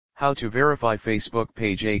How to verify Facebook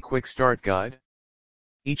page. A quick start guide.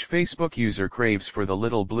 Each Facebook user craves for the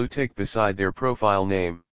little blue tick beside their profile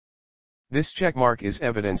name. This checkmark is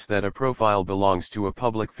evidence that a profile belongs to a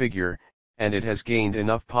public figure, and it has gained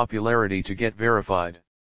enough popularity to get verified.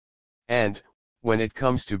 And, when it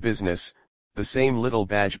comes to business, the same little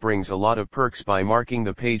badge brings a lot of perks by marking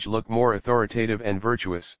the page look more authoritative and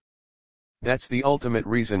virtuous. That's the ultimate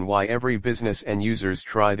reason why every business and users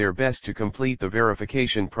try their best to complete the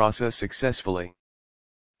verification process successfully.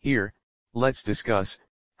 Here, let's discuss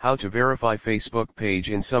how to verify Facebook page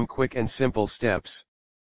in some quick and simple steps.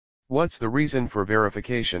 What's the reason for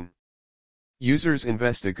verification? Users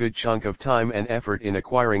invest a good chunk of time and effort in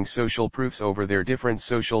acquiring social proofs over their different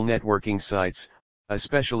social networking sites,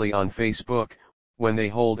 especially on Facebook, when they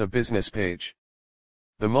hold a business page.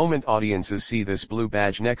 The moment audiences see this blue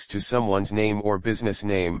badge next to someone's name or business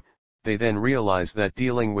name, they then realize that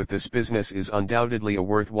dealing with this business is undoubtedly a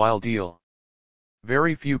worthwhile deal.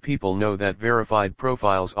 Very few people know that verified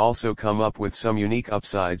profiles also come up with some unique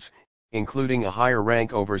upsides, including a higher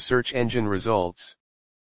rank over search engine results.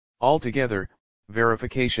 Altogether,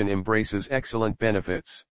 verification embraces excellent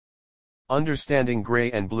benefits. Understanding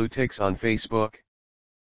gray and blue ticks on Facebook.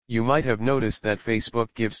 You might have noticed that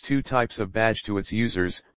Facebook gives two types of badge to its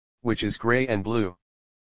users, which is gray and blue.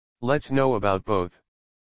 Let's know about both.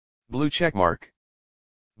 Blue checkmark.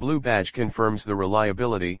 Blue badge confirms the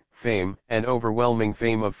reliability, fame, and overwhelming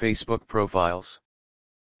fame of Facebook profiles.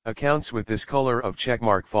 Accounts with this color of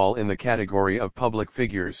checkmark fall in the category of public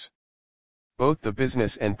figures. Both the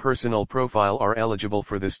business and personal profile are eligible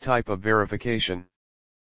for this type of verification.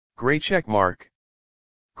 Gray checkmark.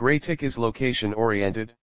 Gray tick is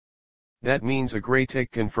location-oriented. That means a gray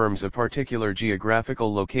tick confirms a particular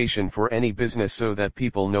geographical location for any business so that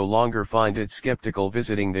people no longer find it skeptical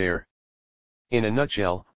visiting there. In a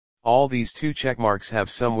nutshell, all these two checkmarks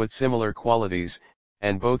have somewhat similar qualities,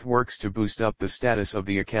 and both works to boost up the status of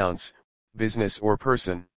the accounts, business or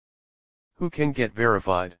person. Who can get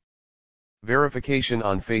verified? Verification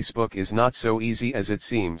on Facebook is not so easy as it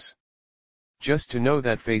seems. Just to know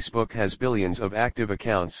that Facebook has billions of active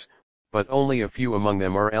accounts, but only a few among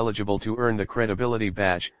them are eligible to earn the credibility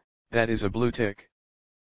badge, that is a blue tick.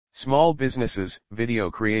 Small businesses,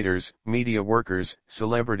 video creators, media workers,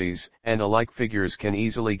 celebrities, and alike figures can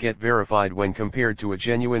easily get verified when compared to a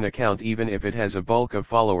genuine account even if it has a bulk of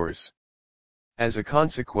followers. As a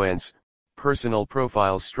consequence, personal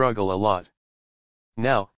profiles struggle a lot.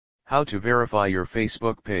 Now, how to verify your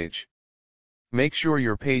Facebook page. Make sure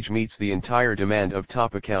your page meets the entire demand of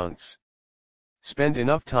top accounts. Spend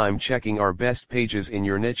enough time checking our best pages in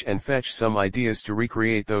your niche and fetch some ideas to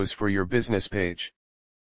recreate those for your business page.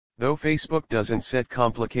 Though Facebook doesn't set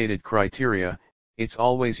complicated criteria, it's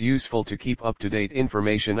always useful to keep up-to-date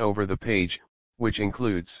information over the page, which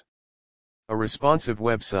includes a responsive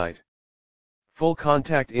website, full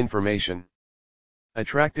contact information,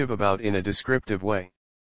 attractive about in a descriptive way,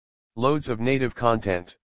 loads of native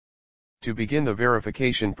content. To begin the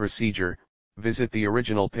verification procedure, visit the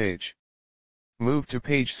original page. Move to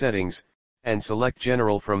Page Settings, and select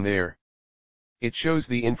General from there. It shows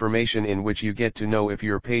the information in which you get to know if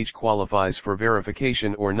your page qualifies for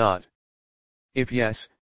verification or not. If yes,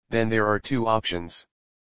 then there are two options.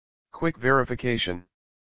 Quick verification.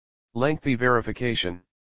 Lengthy verification.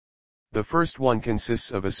 The first one consists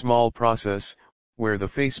of a small process, where the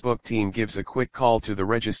Facebook team gives a quick call to the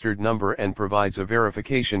registered number and provides a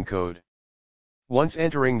verification code. Once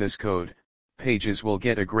entering this code, pages will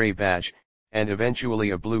get a gray badge, and eventually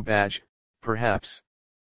a blue badge, perhaps.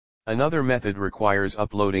 Another method requires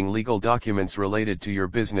uploading legal documents related to your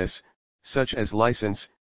business, such as license,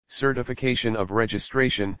 certification of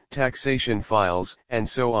registration, taxation files, and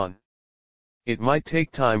so on. It might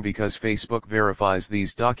take time because Facebook verifies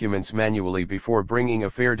these documents manually before bringing a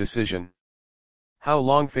fair decision. How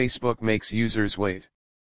long Facebook makes users wait?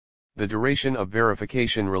 The duration of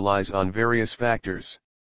verification relies on various factors.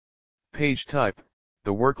 Page type,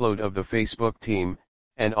 the workload of the Facebook team,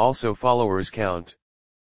 and also followers count.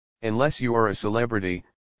 Unless you are a celebrity,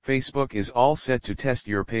 Facebook is all set to test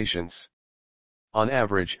your patience. On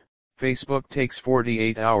average, Facebook takes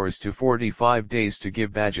 48 hours to 45 days to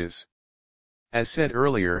give badges. As said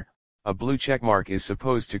earlier, a blue checkmark is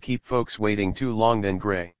supposed to keep folks waiting too long than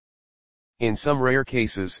gray. In some rare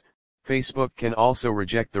cases, Facebook can also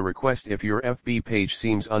reject the request if your FB page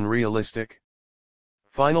seems unrealistic.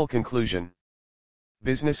 Final conclusion.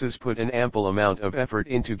 Businesses put an ample amount of effort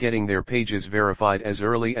into getting their pages verified as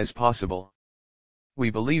early as possible. We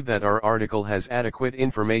believe that our article has adequate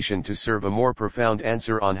information to serve a more profound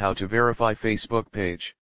answer on how to verify Facebook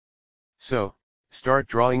page. So, start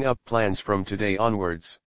drawing up plans from today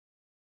onwards.